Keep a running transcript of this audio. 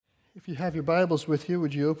If you have your Bibles with you,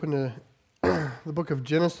 would you open to the book of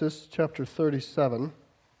Genesis, chapter 37,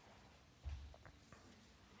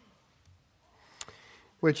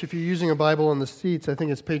 which if you're using a Bible on the seats, I think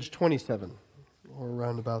it's page 27, or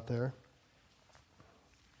around about there.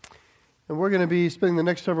 And we're going to be spending the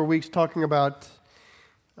next several weeks talking about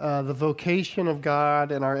the vocation of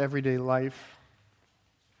God in our everyday life.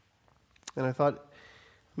 And I thought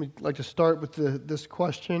we'd like to start with this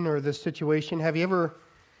question or this situation. Have you ever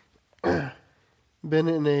been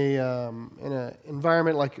in a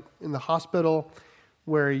environment like in the hospital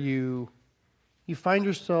where you find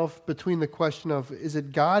yourself between the question of, is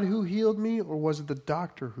it God who healed me or was it the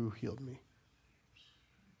doctor who healed me?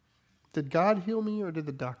 Did God heal me or did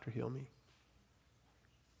the doctor heal me?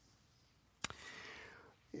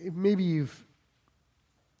 Maybe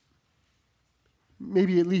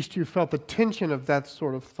at least you felt the tension of that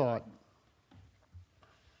sort of thought.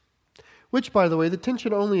 Which, by the way, the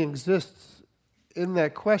tension only exists in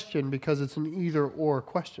that question because it's an either-or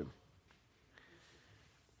question.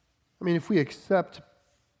 I mean, if we accept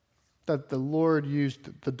that the Lord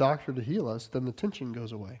used the doctor to heal us, then the tension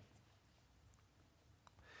goes away.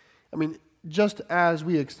 I mean, just as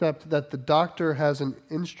we accept that the doctor has an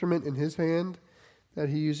instrument in his hand that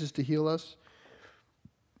he uses to heal us,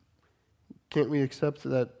 can't we accept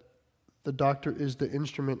that the doctor is the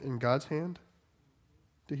instrument in God's hand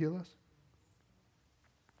to heal us?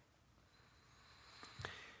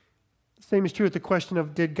 The same is true with the question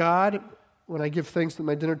of, did God, when I give thanks at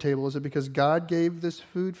my dinner table, is it because God gave this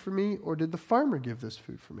food for me, or did the farmer give this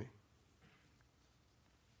food for me?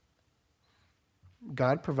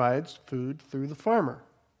 God provides food through the farmer.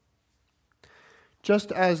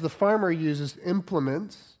 Just as the farmer uses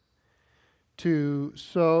implements to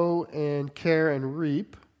sow and care and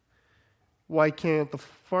reap, why can't the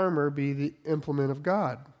farmer be the implement of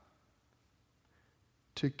God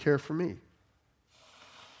to care for me?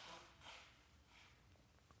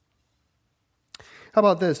 How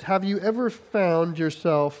about this? Have you ever found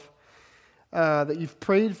yourself that you've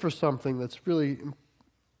prayed for something that's really,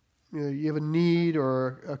 you have a need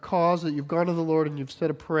or a cause that you've gone to the Lord and you've said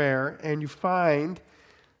a prayer, and you find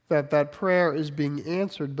that prayer is being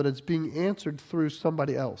answered, but it's being answered through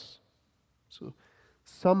somebody else. So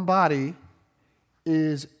somebody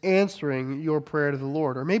is answering your prayer to the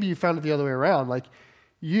Lord. Or maybe you found it the other way around, like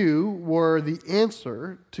you were the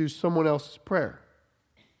answer to someone else's prayer,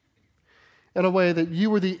 in a way that you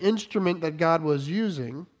were the instrument that God was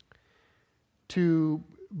using to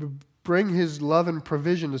bring his love and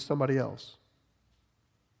provision to somebody else.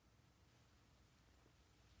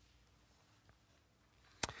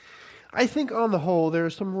 I think on the whole, there are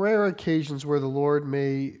some rare occasions where the Lord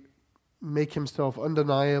may make himself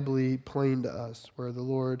undeniably plain to us, where the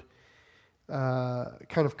Lord kind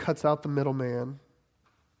of cuts out the middleman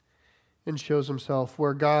and shows himself,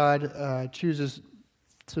 where God chooses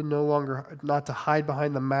to not to hide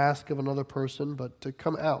behind the mask of another person, but to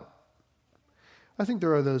come out. I think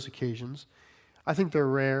there are those occasions. I think they're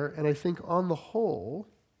rare, and I think on the whole,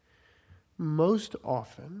 most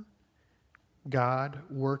often, God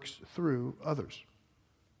works through others.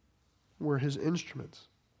 We're his instruments.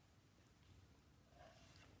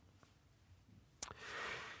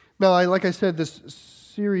 Now, like I said, this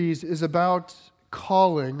series is about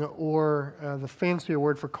calling, or the fancier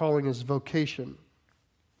word for calling is vocation.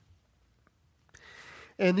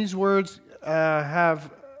 And these words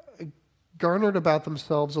have garnered about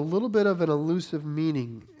themselves a little bit of an elusive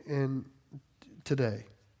meaning today.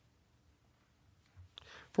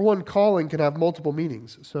 For one, calling can have multiple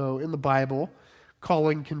meanings. So in the Bible,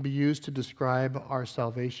 calling can be used to describe our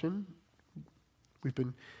salvation. We've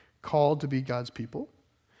been called to be God's people.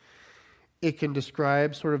 It can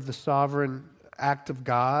describe sort of the sovereign act of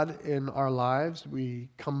God in our lives. We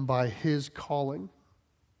come by his calling.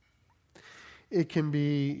 It can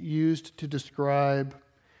be used to describe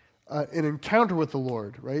an encounter with the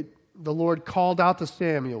Lord, right? The Lord called out to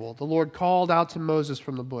Samuel. The Lord called out to Moses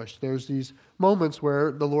from the bush. There's these moments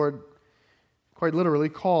where the Lord quite literally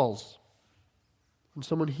calls when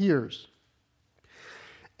someone hears.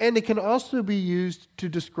 And it can also be used to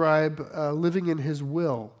describe living in his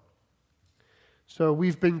will. So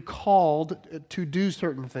we've been called to do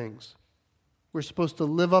certain things. We're supposed to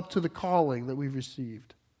live up to the calling that we've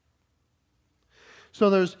received. So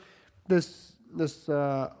there's this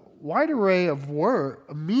wide array of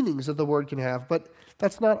meanings that the word can have, but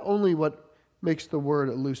that's not only what makes the word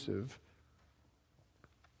elusive.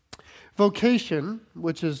 Vocation,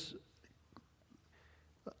 which is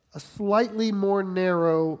a slightly more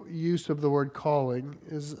narrow use of the word calling,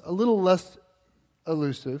 is a little less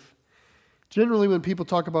elusive. Generally, when people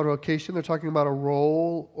talk about a vocation, they're talking about a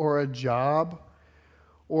role or a job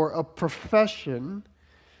or a profession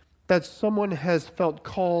that someone has felt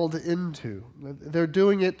called into. They're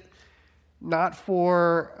doing it not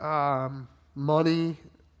for money,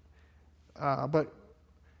 but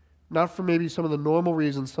not for maybe some of the normal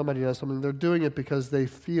reasons somebody does something. They're doing it because they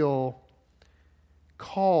feel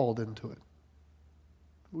called into it.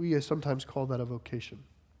 We sometimes call that a vocation.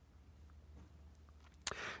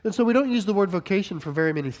 And so we don't use the word vocation for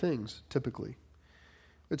very many things, typically.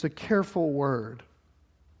 It's a careful word.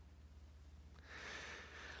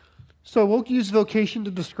 So we'll use vocation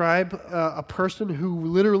to describe a person who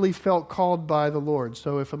literally felt called by the Lord.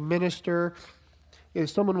 So if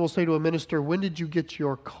someone will say to a minister, when did you get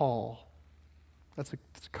your call? That's a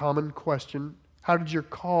common question. How did your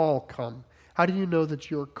call come? How do you know that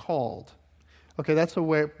you're called? Okay, that's a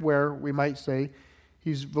way where we might say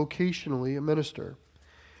he's vocationally a minister.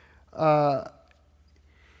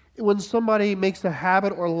 When somebody makes a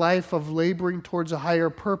habit or life of laboring towards a higher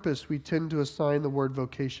purpose, we tend to assign the word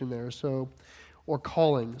vocation there, or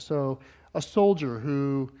calling. So a soldier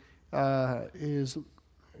who is,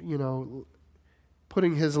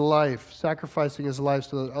 putting his life, sacrificing his life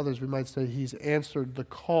so that others, we might say he's answered the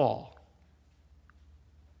call.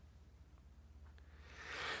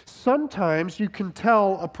 Sometimes you can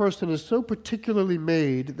tell a person is so particularly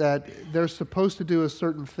made that they're supposed to do a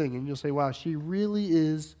certain thing, and you'll say, wow, she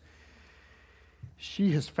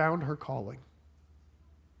has found her calling.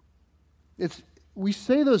 We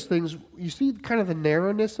say those things, you see kind of the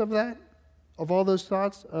narrowness of that, of all those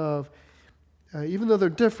thoughts of, even though they're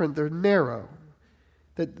different, they're narrow.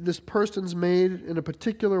 That this person's made in a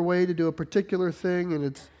particular way to do a particular thing,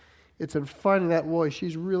 and it's in finding that voice,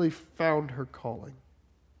 she's really found her calling.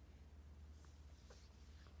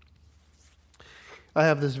 I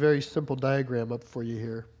have this very simple diagram up for you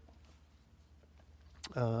here.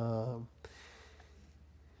 It's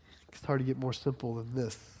hard to get more simple than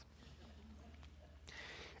this.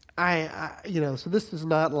 So this is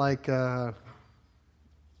not like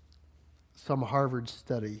some Harvard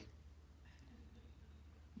study.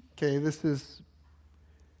 Okay, this is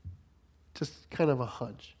just kind of a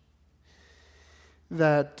hunch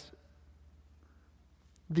that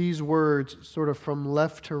these words, sort of from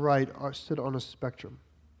left to right, sit on a spectrum.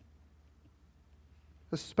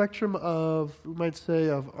 A spectrum of, we might say,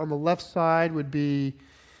 on the left side would be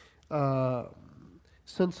a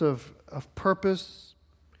sense of purpose,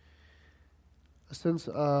 a sense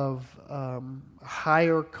of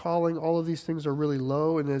higher calling. All of these things are really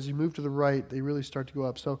low, and as you move to the right, they really start to go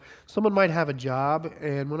up. So someone might have a job,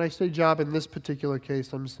 and when I say job in this particular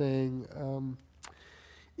case, I'm saying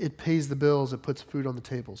it pays the bills, it puts food on the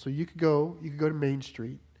table. So you could go to Main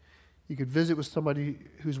Street, you could visit with somebody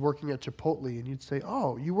who's working at Chipotle, and you'd say,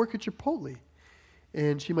 oh, you work at Chipotle.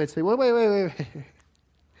 And she might say, wait.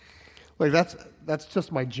 Like, that's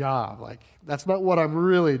just my job. Like, that's not what I'm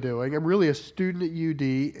really doing. I'm really a student at UD,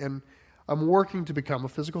 and I'm working to become a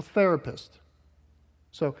physical therapist.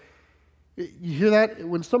 So you hear that?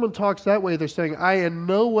 When someone talks that way, they're saying, I in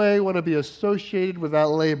no way want to be associated with that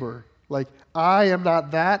labor. Like, I am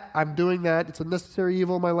not that. I'm doing that. It's a necessary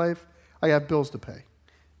evil in my life. I have bills to pay.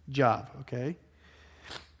 Job, okay?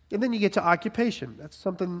 And then you get to occupation. That's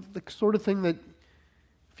something, the sort of thing that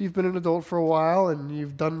if you've been an adult for a while and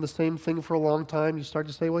you've done the same thing for a long time, you start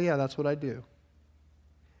to say, well, yeah, that's what I do.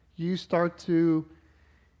 You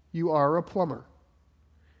are a plumber.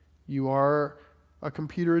 You are a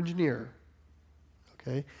computer engineer.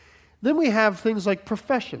 Okay? Then we have things like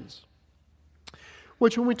professions,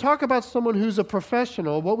 which when we talk about someone who's a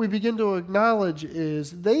professional, what we begin to acknowledge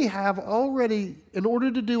is they have already, in order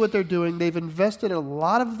to do what they're doing, they've invested a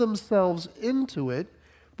lot of themselves into it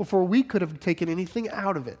before we could have taken anything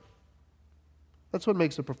out of it. That's what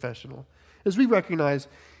makes a professional, is we recognize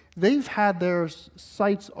they've had their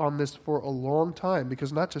sights on this for a long time,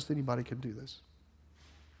 because not just anybody can do this.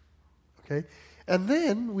 Okay? And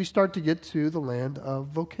then we start to get to the land of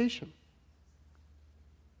vocation.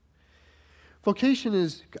 Vocation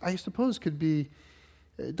is, I suppose,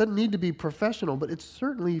 it doesn't need to be professional, but it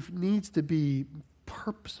certainly needs to be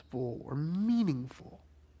purposeful or meaningful.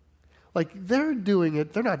 Like, they're doing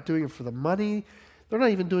it, they're not doing it for the money, they're not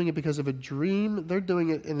even doing it because of a dream, they're doing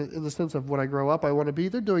it in the sense of when I grow up I want to be,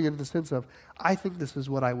 they're doing it in the sense of, I think this is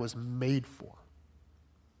what I was made for,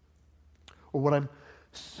 or what I'm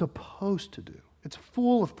supposed to do. It's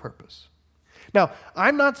full of purpose. Now,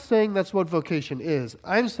 I'm not saying that's what vocation is.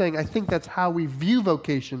 I'm saying I think that's how we view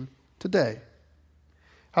vocation today,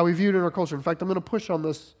 how we view it in our culture. In fact, I'm going to push on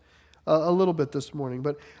this a little bit this morning,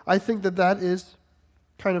 but I think that is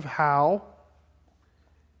kind of how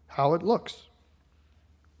how it looks.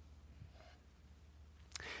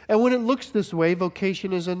 And when it looks this way,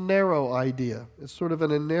 vocation is a narrow idea. It's sort of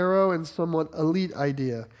a narrow and somewhat elite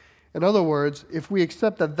idea. In other words, if we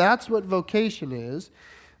accept that that's what vocation is,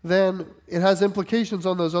 then it has implications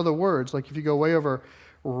on those other words. Like if you go way over,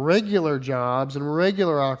 regular jobs and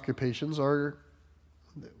regular occupations are,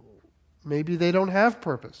 maybe they don't have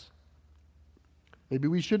purpose. Maybe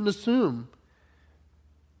we shouldn't assume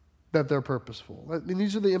that they're purposeful. I mean,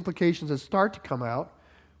 these are the implications that start to come out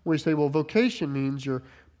where you say, well, vocation means you're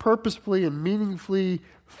purposefully and meaningfully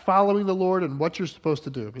following the Lord and what you're supposed to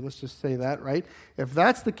do. I mean, let's just say that, right? If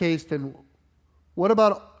that's the case, then what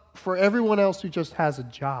about for everyone else who just has a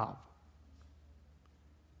job?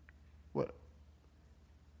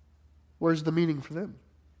 Where's the meaning for them?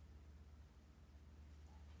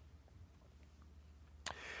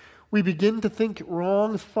 We begin to think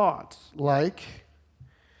wrong thoughts like,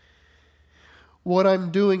 what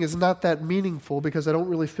I'm doing is not that meaningful because I don't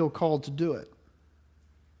really feel called to do it.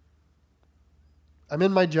 I'm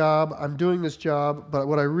in my job, I'm doing this job, but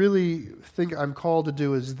what I really think I'm called to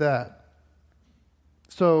do is that.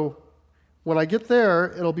 So when I get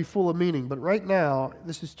there, it'll be full of meaning. But right now,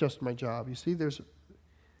 this is just my job. You see, there's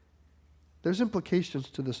implications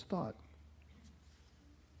to this thought.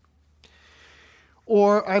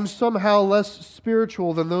 Or I'm somehow less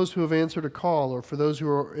spiritual than those who have answered a call, or for those who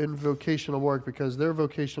are in vocational work, because their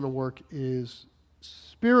vocational work is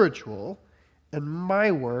spiritual, and my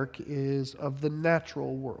work is of the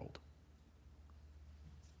natural world.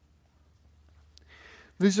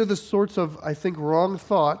 These are the sorts of, I think, wrong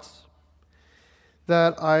thoughts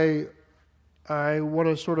that I want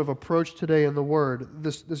to sort of approach today in the Word.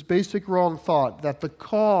 This basic wrong thought that the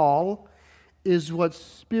call is what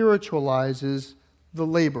spiritualizes the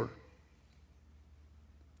labor.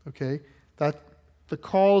 Okay? That the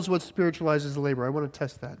call is what spiritualizes the labor. I want to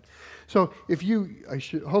test that. So if you, I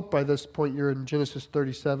should hope by this point you're in Genesis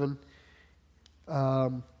 37.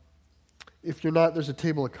 If you're not, there's a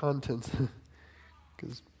table of contents.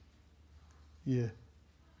 Because, yeah,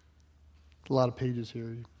 a lot of pages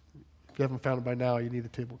here. If you haven't found it by now, you need a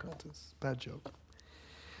table of contents. Bad joke.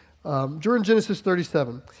 We're in Genesis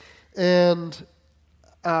 37. And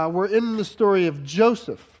we're in the story of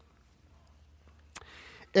Joseph.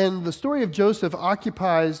 And the story of Joseph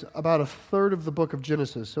occupies about a third of the book of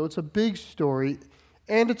Genesis. So it's a big story,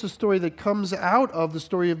 and it's a story that comes out of the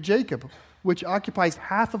story of Jacob, which occupies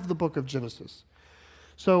half of the book of Genesis.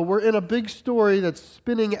 So we're in a big story that's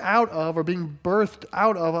spinning out of or being birthed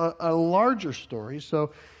out of a larger story.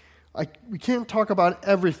 So we can't talk about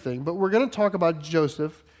everything, but we're going to talk about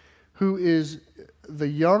Joseph, who is the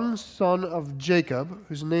young son of Jacob,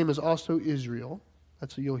 whose name is also Israel.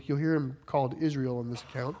 That's you'll hear him called Israel in this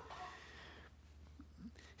account.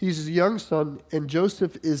 He's his young son, and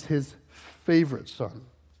Joseph is his favorite son.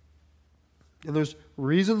 And there's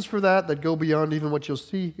reasons for that go beyond even what you'll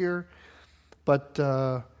see here. But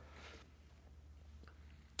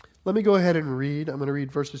let me go ahead and read. I'm going to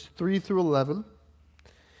read verses 3 through 11,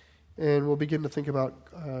 and we'll begin to think about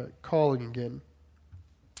calling again.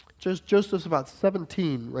 Joseph's about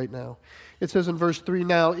 17 right now. It says in verse 3,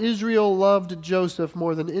 "Now Israel loved Joseph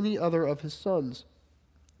more than any other of his sons,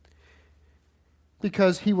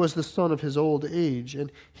 because he was the son of his old age,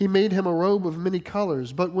 and he made him a robe of many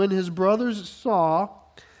colors. But when his brothers saw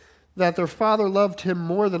that their father loved him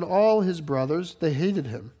more than all his brothers, they hated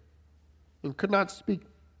him and could not speak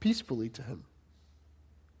peacefully to him.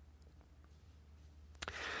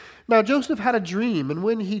 Now Joseph had a dream, and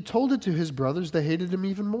when he told it to his brothers, they hated him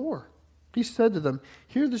even more. He said to them,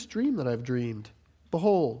 'Hear this dream that I've dreamed.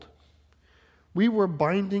 Behold, we were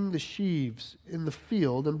binding the sheaves in the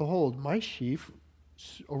field, and behold, my sheaf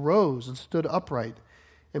arose and stood upright,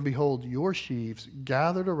 and behold, your sheaves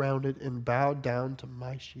gathered around it and bowed down to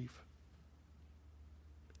my sheaf.'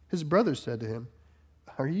 His brothers said to him,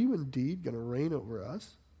 'Are you indeed going to reign over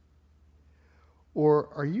us? Or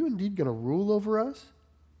are you indeed going to rule over us?'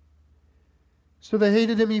 So they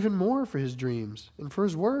hated him even more for his dreams and for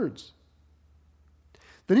his words.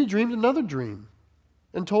 Then he dreamed another dream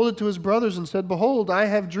and told it to his brothers and said, 'Behold, I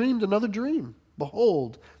have dreamed another dream.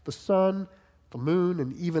 Behold, the sun, the moon,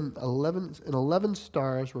 and even 11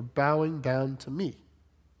 stars were bowing down to me.'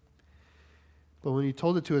 But when he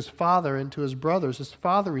told it to his father and to his brothers, his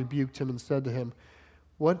father rebuked him and said to him,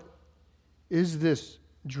 'What is this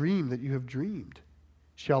dream that you have dreamed?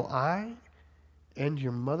 Shall I and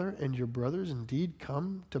your mother and your brothers indeed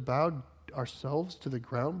come to bow ourselves to the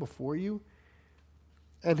ground before you?'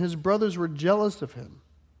 And his brothers were jealous of him,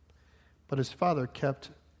 but his father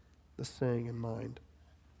kept the saying in mind."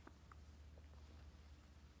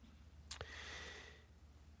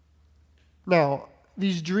 Now,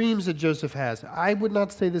 these dreams that Joseph has, I would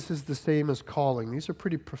not say this is the same as calling. These are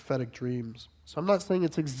pretty prophetic dreams. So I'm not saying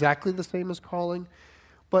it's exactly the same as calling,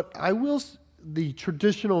 but the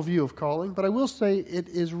traditional view of calling, but I will say it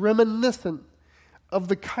is reminiscent of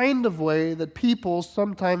the kind of way that people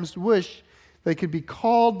sometimes wish they could be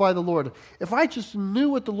called by the Lord. If I just knew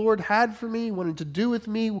what the Lord had for me, wanted to do with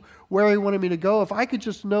me, where He wanted me to go, if I could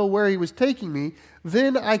just know where He was taking me,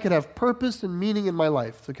 then I could have purpose and meaning in my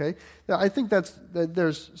life, okay? Now, I think that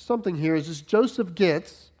there's something here, is just Joseph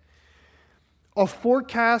gets a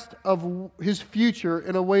forecast of his future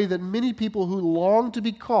in a way that many people who long to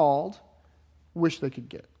be called wish they could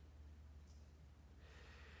get.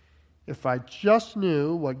 If I just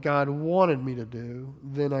knew what God wanted me to do,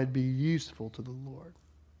 then I'd be useful to the Lord.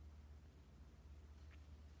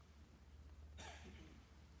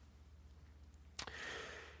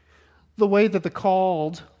 The way that the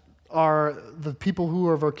called are the people who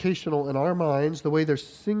are vocational in our minds, the way they're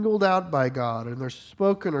singled out by God and they're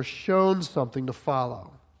spoken or shown something to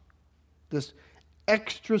follow. This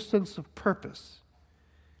extra sense of purpose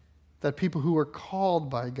that people who are called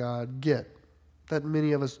by God get, that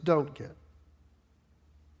many of us don't get.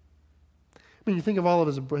 I mean, you think of all of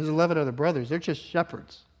his 11 other brothers, they're just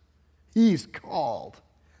shepherds. He's called.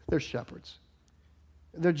 They're shepherds.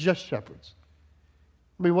 They're just shepherds.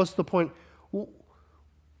 I mean, what's the point?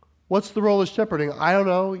 What's the role of shepherding? I don't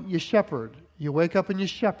know. You shepherd. You wake up and you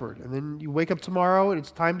shepherd. And then you wake up tomorrow and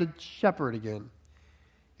it's time to shepherd again.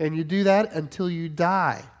 And you do that until you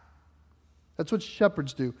die. That's what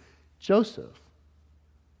shepherds do. Joseph.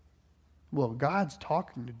 Well, God's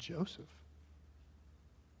talking to Joseph.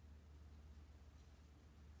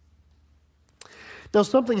 Now,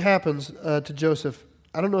 something happens to Joseph.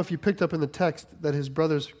 I don't know if you picked up in the text that his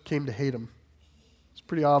brothers came to hate him. It's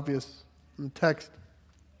pretty obvious in the text.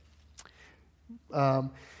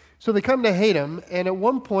 So they come to hate him, and at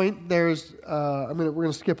one point we're going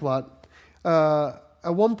to skip a lot.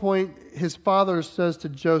 At one point, his father says to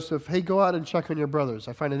Joseph, hey, go out and check on your brothers.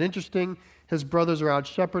 I find it interesting. His brothers are out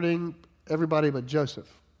shepherding everybody but Joseph.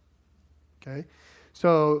 Okay?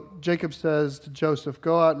 So Jacob says to Joseph,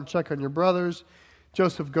 go out and check on your brothers.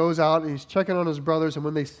 Joseph goes out and he's checking on his brothers, and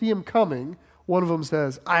when they see him coming, one of them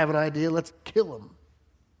says, I have an idea, let's kill him.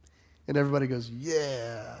 And everybody goes,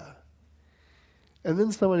 yeah. And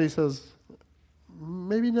then somebody says,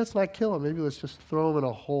 maybe let's not kill him, maybe let's just throw him in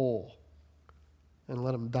a hole and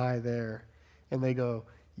let him die there. And they go,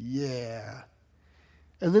 yeah.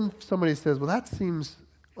 And then somebody says, well, that seems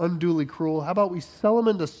unduly cruel. How about we sell him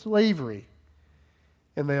into slavery?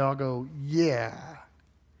 And they all go, yeah.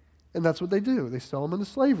 And that's what they do. They sell him into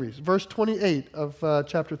slavery. Verse 28 of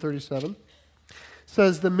chapter 37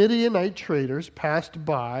 says, the Midianite traders passed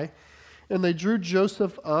by, and they drew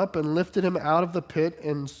Joseph up and lifted him out of the pit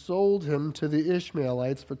and sold him to the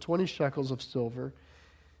Ishmaelites for 20 shekels of silver.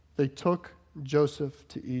 They took Joseph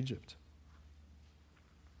to Egypt.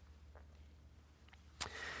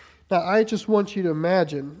 Now, I just want you to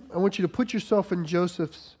imagine, I want you to put yourself in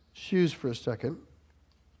Joseph's shoes for a second.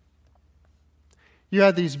 You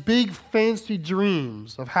had these big fancy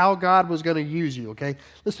dreams of how God was going to use you, okay?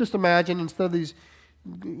 Let's just imagine, instead of these,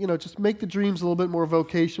 just make the dreams a little bit more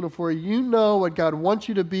vocational for you. You know what God wants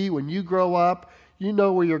you to be when you grow up. You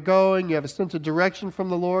know where you're going. You have a sense of direction from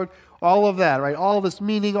the Lord. All of that, right? All this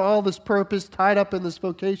meaning, all this purpose tied up in this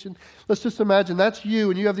vocation. Let's just imagine that's you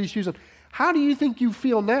and you have these shoes on. How do you think you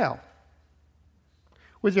feel now?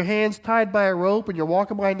 With your hands tied by a rope and you're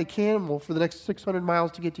walking behind the camel for the next 600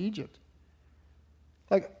 miles to get to Egypt.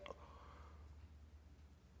 Like,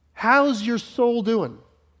 how's your soul doing?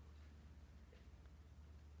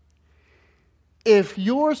 If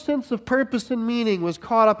your sense of purpose and meaning was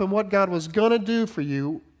caught up in what God was going to do for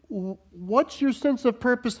you, what's your sense of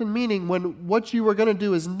purpose and meaning when what you were going to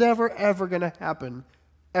do is never, ever going to happen,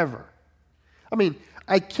 ever? I mean,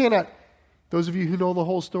 I cannot, those of you who know the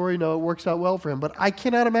whole story know it works out well for him, but I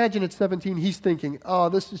cannot imagine at 17 he's thinking, oh,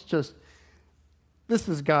 this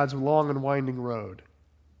is God's long and winding road.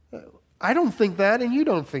 I don't think that, and you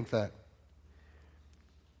don't think that.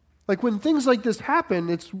 Like when things like this happen,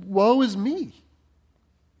 it's woe is me.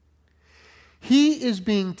 He is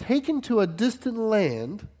being taken to a distant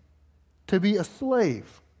land to be a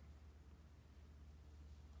slave.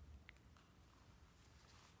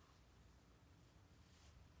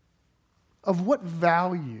 Of what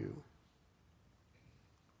value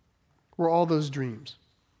were all those dreams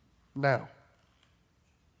now?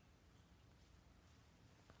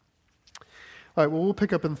 All right, well, we'll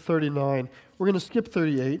pick up in 39. We're going to skip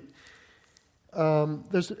 38.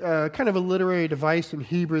 There's kind of a literary device in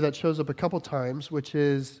Hebrew that shows up a couple times, which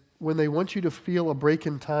is when they want you to feel a break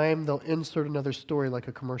in time, they'll insert another story like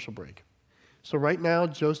a commercial break. So right now,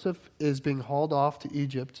 Joseph is being hauled off to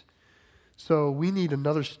Egypt. So we need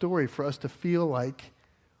another story for us to feel like.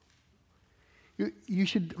 You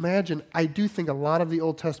should imagine, I do think a lot of the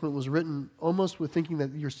Old Testament was written almost with thinking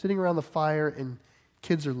that you're sitting around the fire and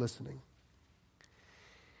kids are listening.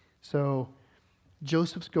 So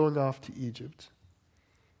Joseph's going off to Egypt.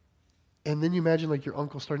 And then you imagine like your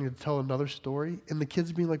uncle starting to tell another story, and the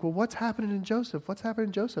kids being like, well, what's happening in Joseph? What's happening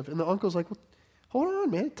in Joseph? And the uncle's like, well, hold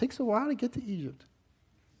on, man. It takes a while to get to Egypt.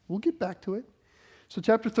 We'll get back to it. So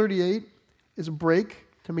chapter 38 is a break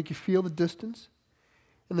to make you feel the distance.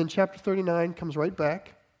 And then chapter 39 comes right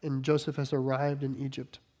back, and Joseph has arrived in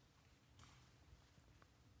Egypt.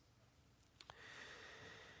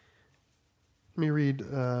 Let me read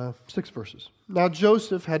 6 verses. Now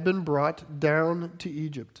Joseph had been brought down to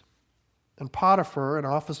Egypt, and Potiphar, an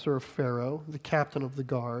officer of Pharaoh, the captain of the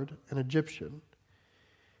guard, an Egyptian,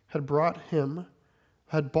 had bought him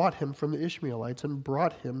from the Ishmaelites and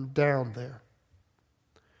brought him down there.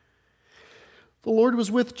 The Lord was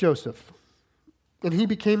with Joseph, and he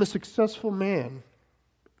became a successful man,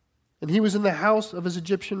 and he was in the house of his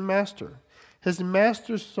Egyptian master. His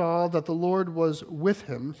master saw that the Lord was with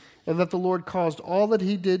him, and that the Lord caused all that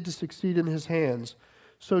he did to succeed in his hands.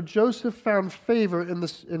 So Joseph found favor in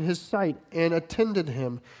his sight and attended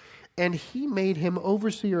him, and he made him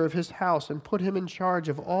overseer of his house and put him in charge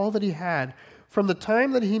of all that he had. From the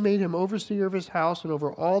time that he made him overseer of his house and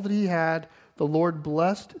over all that he had, the Lord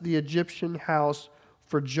blessed the Egyptian house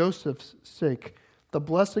for Joseph's sake. The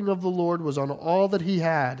blessing of the Lord was on all that he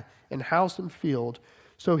had in house and field.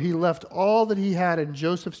 So he left all that he had in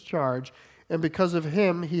Joseph's charge, and because of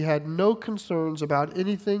him, he had no concerns about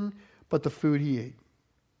anything but the food he ate.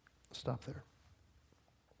 Stop there.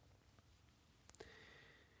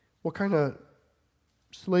 What kind of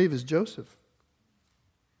slave is Joseph?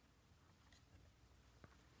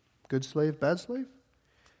 Good slave, bad slave?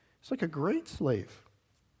 He's like a great slave.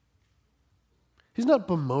 He's not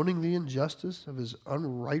bemoaning the injustice of this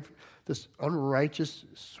unrighteous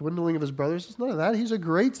swindling of his brothers. It's none of that. He's a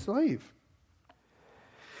great slave.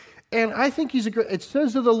 And I think it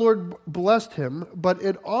says that the Lord blessed him, but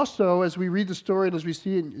it also, as we read the story and as we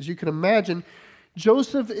see it, as you can imagine,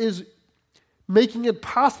 Joseph is making it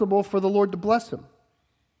possible for the Lord to bless him.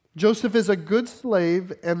 Joseph is a good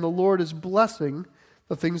slave, and the Lord is blessing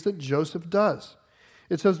the things that Joseph does.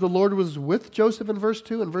 It says the Lord was with Joseph in verse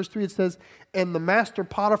 2. In verse 3 it says, and the master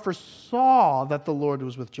Potiphar saw that the Lord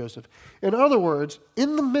was with Joseph. In other words,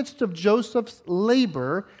 in the midst of Joseph's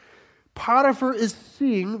labor, Potiphar is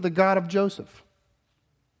seeing the God of Joseph.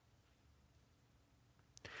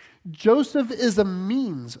 Joseph is a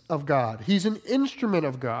means of God. He's an instrument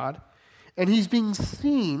of God, and he's being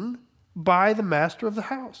seen by the master of the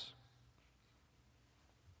house.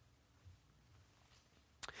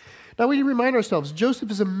 Now we remind ourselves, Joseph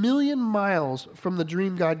is 1,000,000 miles from the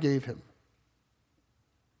dream God gave him.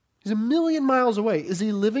 He's 1,000,000 miles away. Is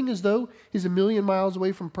he living as though he's 1,000,000 miles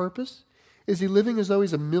away from purpose? Is he living as though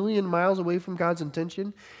he's 1,000,000 miles away from God's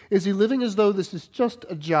intention? Is he living as though this is just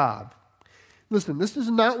a job? Listen, this is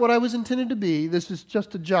not what I was intended to be. This is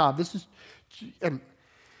just a job. And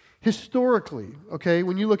historically, okay,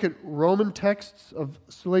 when you look at Roman texts of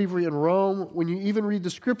slavery in Rome, when you even read the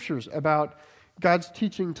scriptures about God's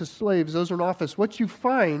teaching to slaves, those in office, what you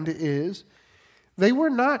find is they were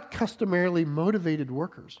not customarily motivated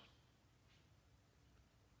workers.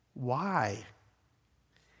 Why?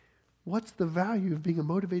 What's the value of being a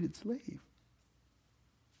motivated slave?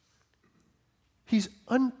 He's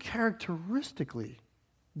uncharacteristically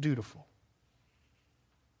dutiful.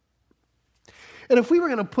 And if we were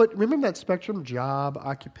going to remember that spectrum, job,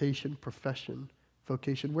 occupation, profession,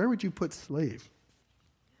 vocation, where would you put slave?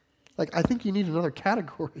 Like, I think you need another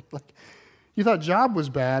category. Like, you thought job was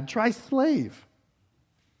bad, try slave.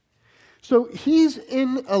 So he's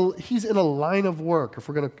in a line of work,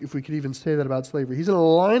 if we could even say that about slavery. He's in a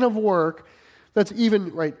line of work that's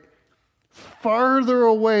even farther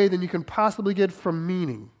away than you can possibly get from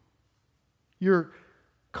meaning. You're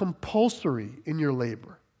compulsory in your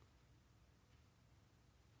labor.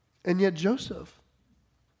 And yet Joseph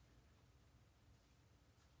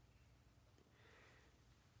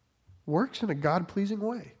works in a God-pleasing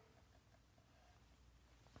way.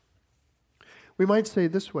 We might say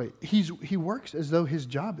it this way, he works as though his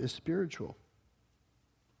job is spiritual.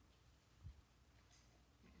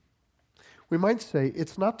 We might say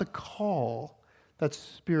it's not the call that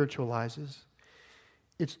spiritualizes,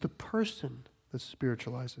 it's the person that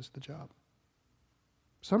spiritualizes the job.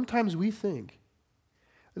 Sometimes we think,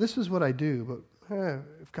 this is what I do, but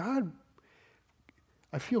if God,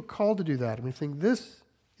 I feel called to do that. And we think this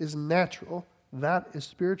is natural, that is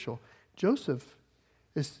spiritual. Joseph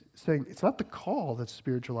is saying it's not the call that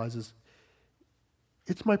spiritualizes.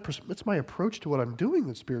 It's my approach to what I'm doing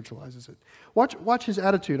that spiritualizes it. Watch his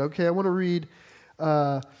attitude. Okay, I want to read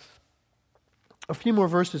a few more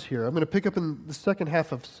verses here. I'm going to pick up in the second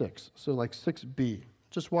half of 6, so like 6b.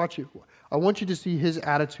 Just watch it. I want you to see his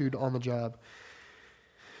attitude on the job.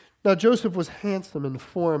 Now Joseph was handsome in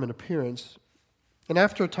form and appearance, and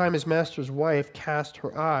after a time his master's wife cast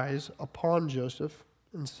her eyes upon Joseph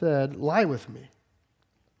and said, "Lie with me."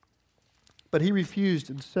 But he refused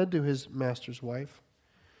and said to his master's wife,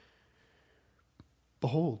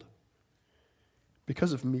 "Behold,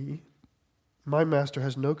 because of me, my master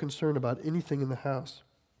has no concern about anything in the house.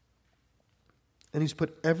 And he's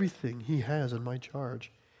put everything he has in my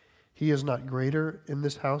charge. He is not greater in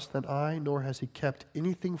this house than I, nor has he kept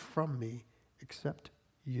anything from me except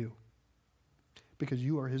you, because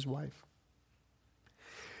you are his wife.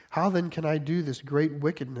 How then can I do this great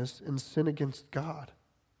wickedness and sin against God?"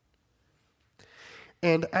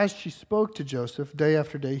 And as she spoke to Joseph day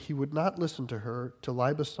after day, he would not listen to her, to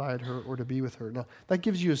lie beside her, or to be with her. Now, that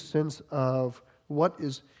gives you a sense of what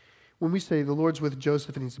is, when we say the Lord's with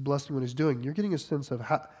Joseph and he's blessing what he's doing, you're getting a sense of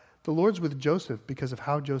how the Lord's with Joseph because of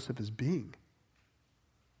how Joseph is being.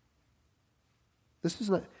 This is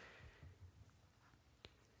not,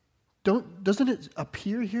 doesn't it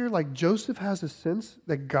appear here like Joseph has a sense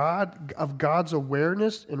that God's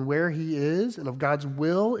awareness and where he is, and of God's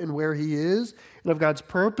will and where he is, and of God's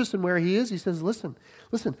purpose and where he is? He says, listen,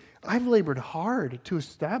 I've labored hard to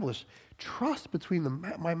establish trust between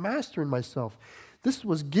my master and myself. This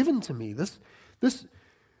was given to me. This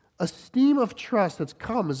esteem of trust that's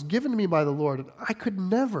come is given to me by the Lord, and I could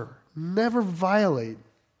never violate.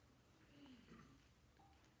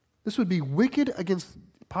 This would be wicked against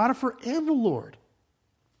Potiphar and the Lord.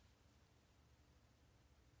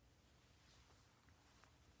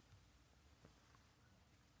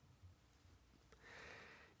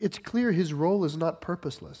 It's clear his role is not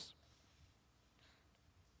purposeless.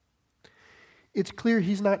 It's clear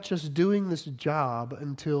he's not just doing this job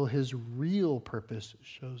until his real purpose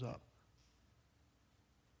shows up.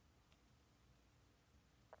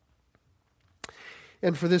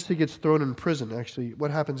 And for this, he gets thrown in prison, actually.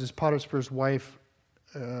 What happens is Potiphar's wife,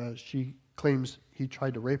 she claims he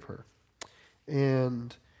tried to rape her.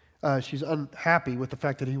 And she's unhappy with the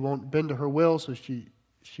fact that he won't bend to her will, so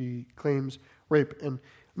she claims rape. And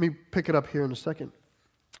let me pick it up here in a second.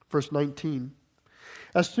 Verse 19.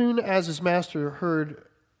 As soon as his master heard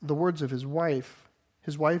the words of his wife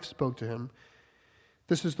spoke to him,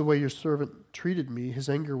 "This is the way your servant treated me." His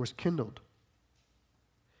anger was kindled.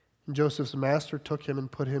 And Joseph's master took him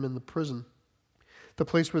and put him in the prison, the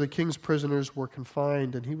place where the king's prisoners were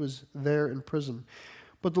confined, and he was there in prison.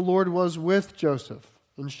 But the Lord was with Joseph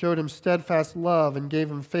and showed him steadfast love and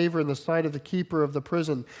gave him favor in the sight of the keeper of the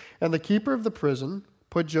prison. And the keeper of the prison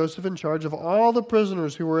put Joseph in charge of all the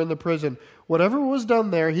prisoners who were in the prison. Whatever was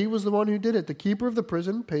done there, he was the one who did it. The keeper of the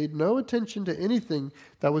prison paid no attention to anything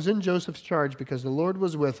that was in Joseph's charge because the Lord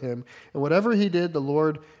was with him. And whatever he did, the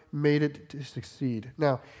Lord made it to succeed.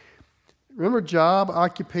 Now, remember job,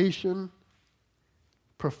 occupation,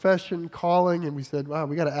 profession, calling, and we said, wow,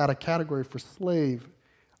 we got to add a category for slave.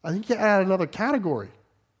 I think you add another category.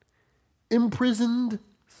 Imprisoned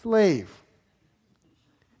slave.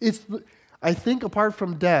 I think apart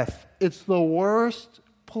from death, it's the worst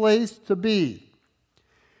place to be.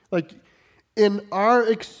 Like, in our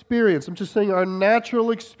experience, I'm just saying our natural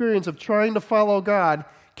experience of trying to follow God,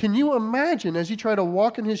 can you imagine as you try to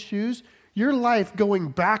walk in his shoes, your life going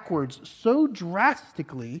backwards so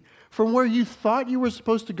drastically from where you thought you were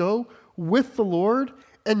supposed to go with the Lord,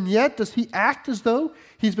 and yet does he act as though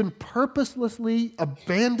he's been purposelessly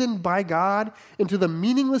abandoned by God into the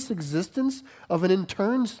meaningless existence of an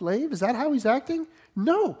interned slave? Is that how he's acting?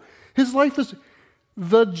 No. His life is,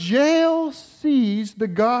 the jail sees the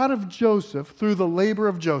God of Joseph through the labor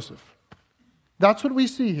of Joseph. That's what we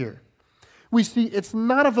see here. We see it's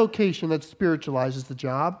not a vocation that spiritualizes the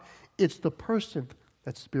job. It's the person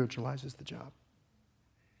that spiritualizes the job.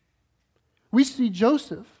 We see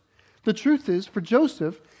Joseph. The truth is, for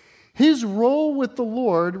Joseph, his role with the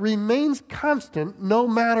Lord remains constant no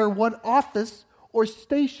matter what office or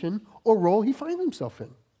station or role he finds himself in.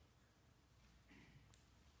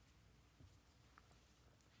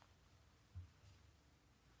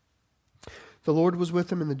 The Lord was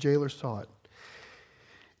with him and the jailer saw it.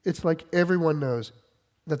 It's like everyone knows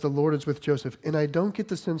that the Lord is with Joseph. And I don't get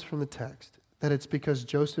the sense from the text that it's because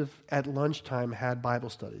Joseph at lunchtime had Bible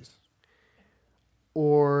studies,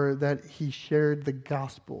 or that he shared the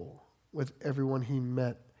gospel, with everyone he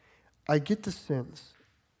met. I just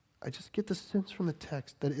get the sense from the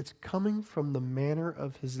text that it's coming from the manner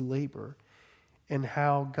of his labor and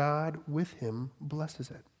how God with him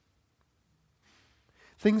blesses it.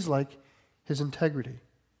 Things like his integrity,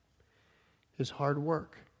 his hard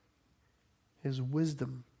work, his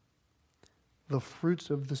wisdom, the fruits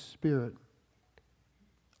of the Spirit.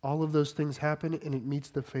 All of those things happen and it meets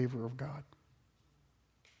the favor of God.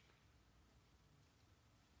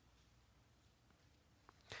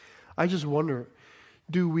 I just wonder,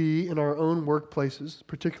 do we in our own workplaces,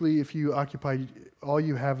 particularly if you occupy, all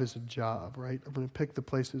you have is a job, right? I'm going to pick the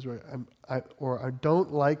places where I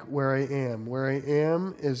don't like where I am. Where I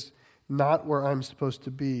am is not where I'm supposed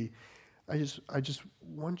to be. I just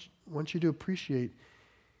want you to appreciate,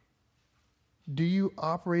 do you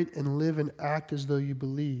operate and live and act as though you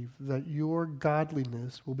believe that your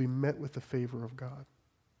godliness will be met with the favor of God?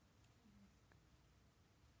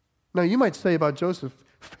 Now, you might say about Joseph,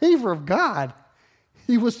 favor of God.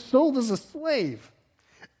 He was sold as a slave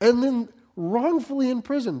and then wrongfully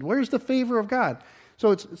imprisoned. Where's the favor of God?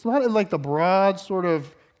 So it's not in like the broad sort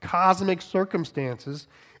of cosmic circumstances.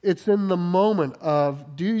 It's in the moment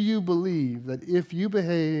of, do you believe that if you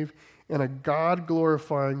behave in a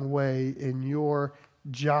God-glorifying way in your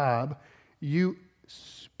job, you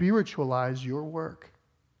spiritualize your work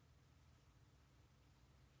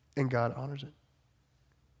and God honors it?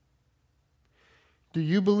 Do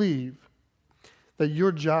you believe that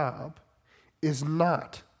your job is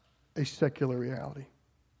not a secular reality,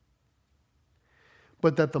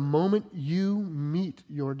 but that the moment you meet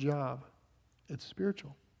your job, it's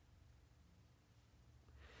spiritual,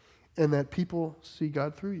 and that people see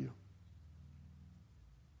God through you?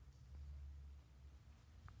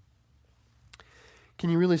 Can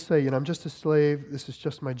you really say, I'm just a slave, this is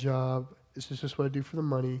just my job, this is just what I do for the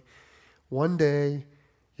money. One day,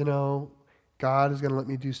 God is going to let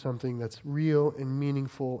me do something that's real and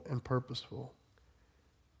meaningful and purposeful.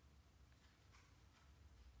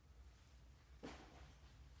 I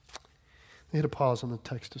hit a pause on the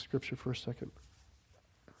text of Scripture for a second.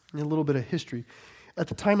 A little bit of history. At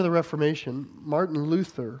the time of the Reformation, Martin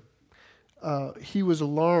Luther, he was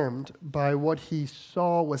alarmed by what he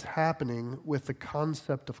saw was happening with the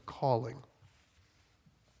concept of calling.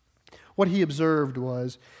 What he observed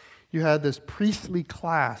was, you had this priestly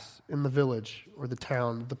class in the village or the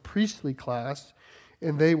town, the priestly class,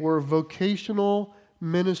 and they were vocational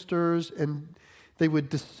ministers, and they would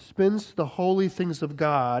dispense the holy things of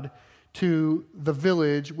God to the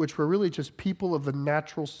village, which were really just people of the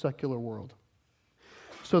natural secular world.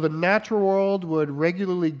 So the natural world would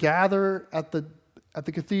regularly gather at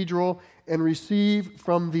the cathedral and receive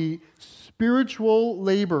from the spiritual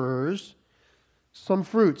laborers some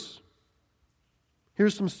fruits.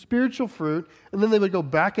 Here's some spiritual fruit, and then they would go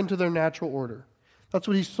back into their natural order. That's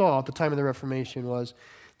what he saw at the time of the Reformation, was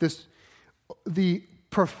the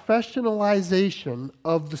professionalization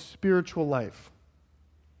of the spiritual life.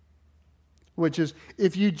 Which is,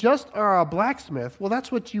 if you just are a blacksmith, well,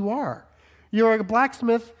 that's what you are. You're a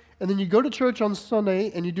blacksmith, and then you go to church on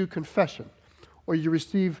Sunday and you do confession, or you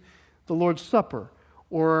receive the Lord's Supper,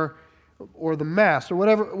 or the Mass, or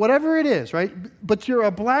whatever it is, right? But you're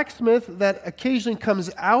a blacksmith that occasionally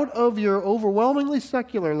comes out of your overwhelmingly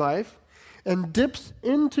secular life and dips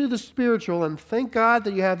into the spiritual, and thank God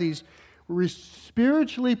that you have these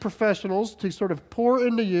spiritually professionals to sort of pour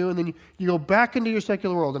into you, and then you go back into your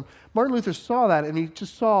secular world. And Martin Luther saw that, and he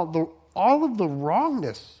just saw all of the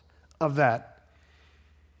wrongness of that.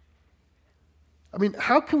 I mean,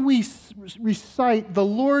 how can we recite, "The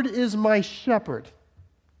Lord is my shepherd,"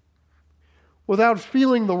 without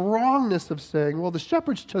feeling the wrongness of saying, well, the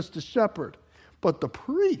shepherd's just a shepherd, but the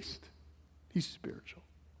priest, he's spiritual.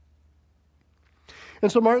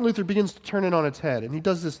 And so Martin Luther begins to turn it on its head, and he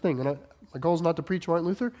does this thing. And my goal is not to preach Martin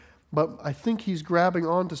Luther, but I think he's grabbing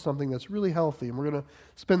onto something that's really healthy, and we're going to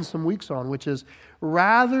spend some weeks on, which is,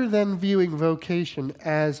 rather than viewing vocation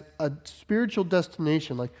as a spiritual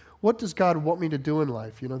destination, like, what does God want me to do in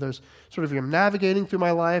life? There's sort of, I'm navigating through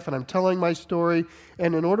my life and I'm telling my story.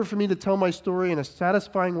 And in order for me to tell my story in a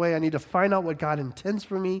satisfying way, I need to find out what God intends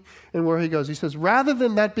for me and where he goes. He says, rather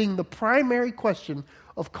than that being the primary question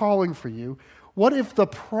of calling for you, what if the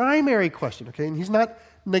primary question, okay, and he's not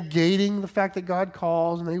negating the fact that God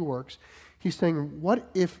calls and that he works. He's saying, what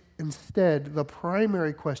if instead the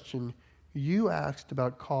primary question you asked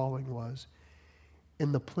about calling was,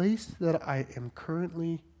 in the place that I am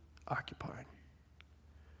currently occupying,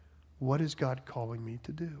 what is God calling me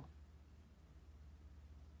to do?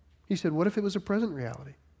 He said, what if it was a present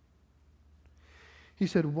reality? He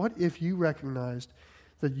said, what if you recognized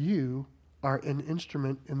that you are an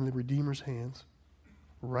instrument in the Redeemer's hands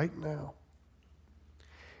right now.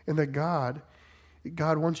 And that God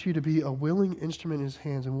wants you to be a willing instrument in his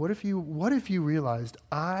hands. And what if you realized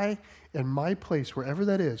I and my place, wherever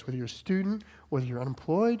that is, whether you're a student, whether you're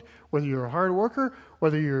unemployed, whether you're a hard worker,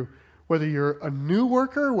 whether you're a new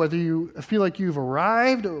worker, whether you feel like you've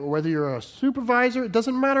arrived, or whether you're a supervisor, it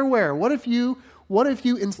doesn't matter where. What if you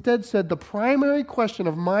instead said the primary question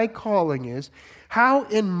of my calling is, how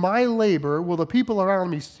in my labor will the people around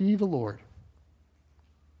me see the Lord?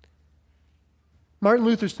 Martin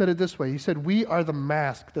Luther said it this way. He said, we are the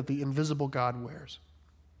mask that the invisible God wears.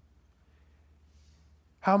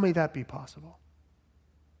 How may that be possible?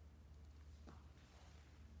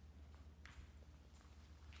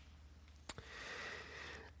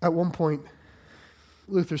 At one point,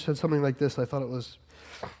 Luther said something like this. I thought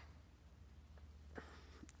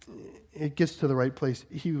it gets to the right place.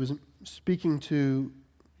 He was speaking to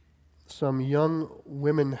some young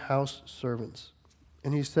women house servants.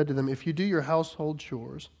 And he said to them, if you do your household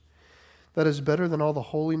chores, that is better than all the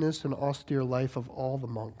holiness and austere life of all the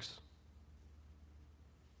monks.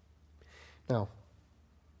 Now,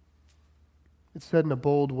 it's said in a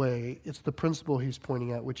bold way. It's the principle he's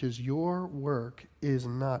pointing out, which is your work is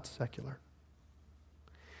not secular.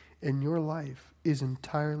 And your life is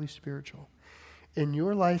entirely spiritual. In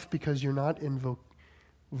your life, because you're not in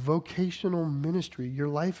vocational ministry, your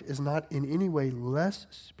life is not in any way less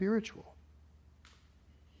spiritual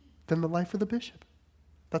than the life of the bishop.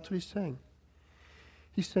 That's what he's saying.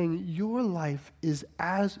 He's saying your life is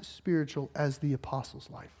as spiritual as the apostle's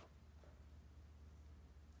life.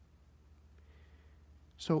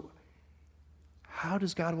 So, how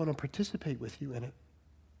does God want to participate with you in it?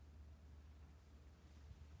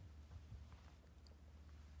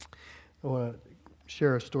 I want to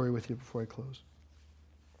share a story with you before I close.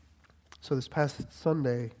 So this past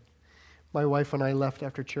Sunday, my wife and I left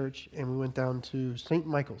after church, and we went down to St.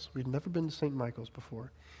 Michael's. We'd never been to St. Michael's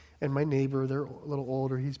before. And my neighbor, they're a little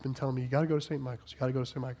older, he's been telling me, you got to go to St. Michael's. You got to go to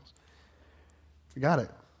St. Michael's. We got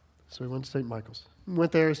it. So we went to St. Michael's. We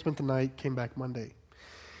went there, spent the night, came back Monday.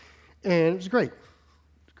 And it was great.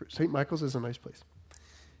 St. Michael's is a nice place.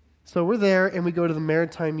 So we're there, and we go to the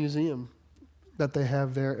Maritime Museum that they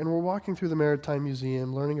have there. And we're walking through the Maritime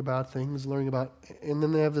Museum, learning about things, and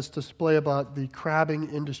then they have this display about the crabbing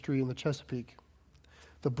industry in the Chesapeake.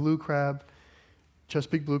 The blue crab,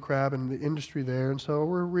 Chesapeake blue crab, and the industry there. And so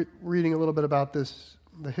we're reading a little bit about this,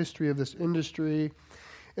 the history of this industry.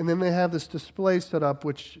 And then they have this display set up,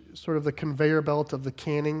 which sort of the conveyor belt of the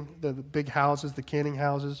canning, the big houses, the canning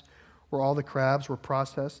houses, where all the crabs were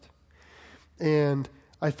processed. And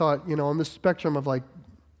I thought, on this spectrum of like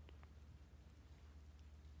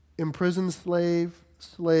imprisoned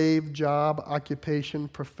slave, job, occupation,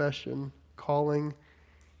 profession, calling,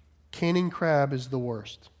 canning crab is the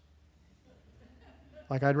worst.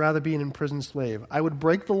 Like, I'd rather be an imprisoned slave. I would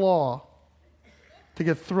break the law to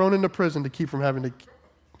get thrown into prison to keep from having to,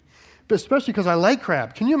 but especially because I like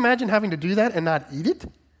crab. Can you imagine having to do that and not eat it?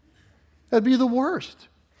 That'd be the worst.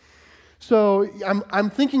 So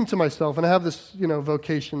I'm thinking to myself, and I have this,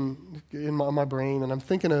 vocation in my brain, and I'm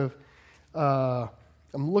thinking of,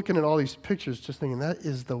 I'm looking at all these pictures, just thinking that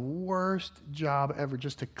is the worst job ever,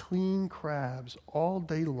 just to clean crabs all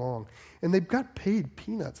day long. And they've got paid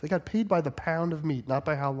peanuts. They got paid by the pound of meat, not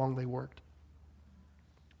by how long they worked.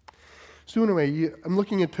 So anyway, I'm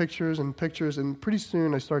looking at pictures, and pretty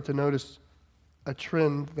soon I start to notice a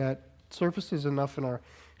trend that surfaces enough in our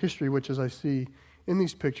history, which is I see in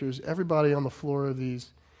these pictures, everybody on the floor of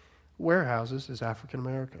these warehouses is African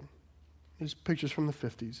American. These pictures from the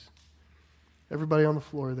 50s. Everybody on the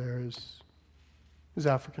floor there is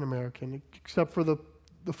African American, except for the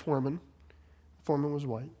foreman. The foreman was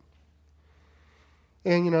white.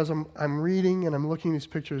 And as I'm reading and I'm looking at these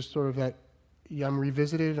pictures, sort of that I'm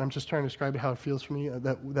revisited. I'm just trying to describe how it feels for me.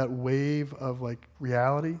 That wave of like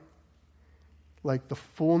reality, like the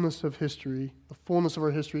fullness of history, the fullness of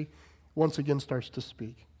our history, once again starts to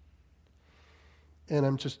speak. And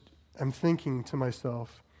I'm thinking to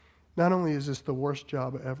myself, not only is this the worst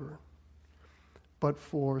job ever, but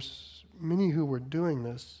for many who were doing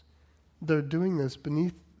this, they're doing this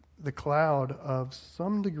beneath the cloud of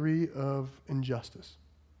some degree of injustice.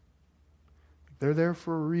 They're there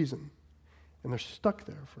for a reason, and they're stuck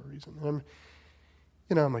there for a reason.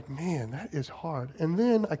 And I'm like, man, that is hard. And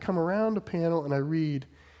then I come around a panel and I read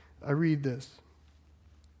this.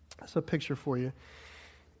 That's a picture for you.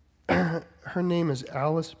 Her name is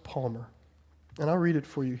Alice Palmer, and I'll read it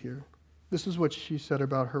for you here. This is what she said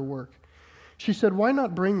about her work. She said, why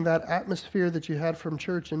not bring that atmosphere that you had from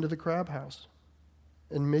church into the crab house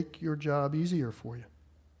and make your job easier for you?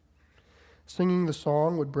 Singing the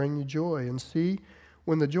song would bring you joy. And see,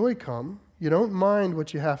 when the joy come, you don't mind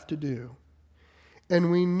what you have to do.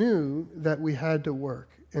 And we knew that we had to work.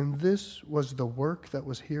 And this was the work that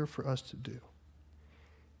was here for us to do.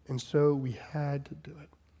 And so we had to do it.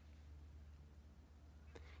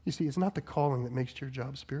 You see, it's not the calling that makes your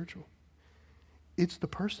job spiritual. It's the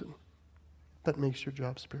person that makes your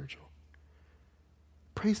job spiritual.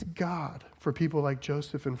 Praise God for people like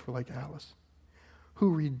Joseph and for like Alice,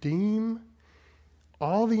 who redeem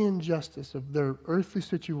all the injustice of their earthly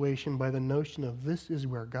situation by the notion of this is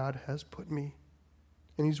where God has put me,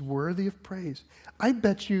 and he's worthy of praise. I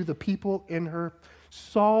bet you the people in her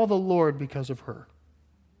saw the Lord because of her.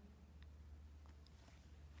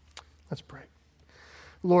 Let's pray.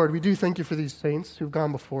 Lord, we do thank you for these saints who've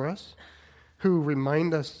gone before us, who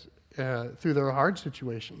remind us through their hard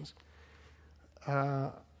situations,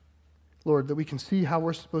 Lord, that we can see how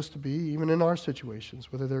we're supposed to be even in our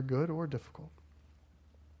situations, whether they're good or difficult.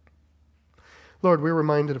 Lord, we're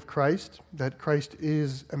reminded of Christ, that Christ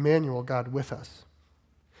is Emmanuel, God with us.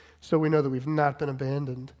 So we know that we've not been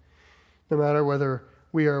abandoned, no matter whether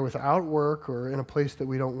we are without work or in a place that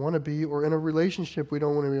we don't want to be or in a relationship we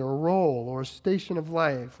don't want to be, or a role or a station of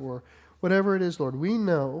life or whatever it is, Lord. We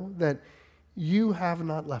know that you have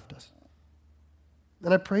not left us.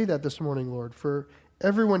 And I pray that this morning, Lord, for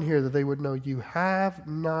everyone here, that they would know you have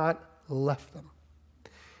not left them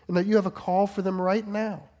and that you have a call for them right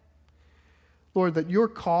now. Lord, that your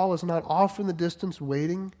call is not off in the distance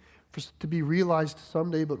waiting to be realized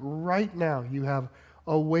someday, but right now you have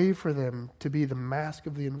a way for them to be the mask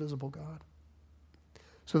of the invisible God,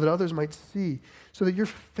 so that others might see, so that your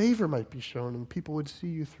favor might be shown and people would see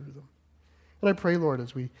you through them. And I pray, Lord,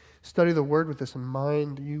 as we study the word with this in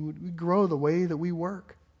mind, we grow the way that we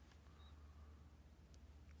work.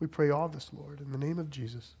 We pray all this, Lord, in the name of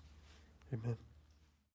Jesus. Amen.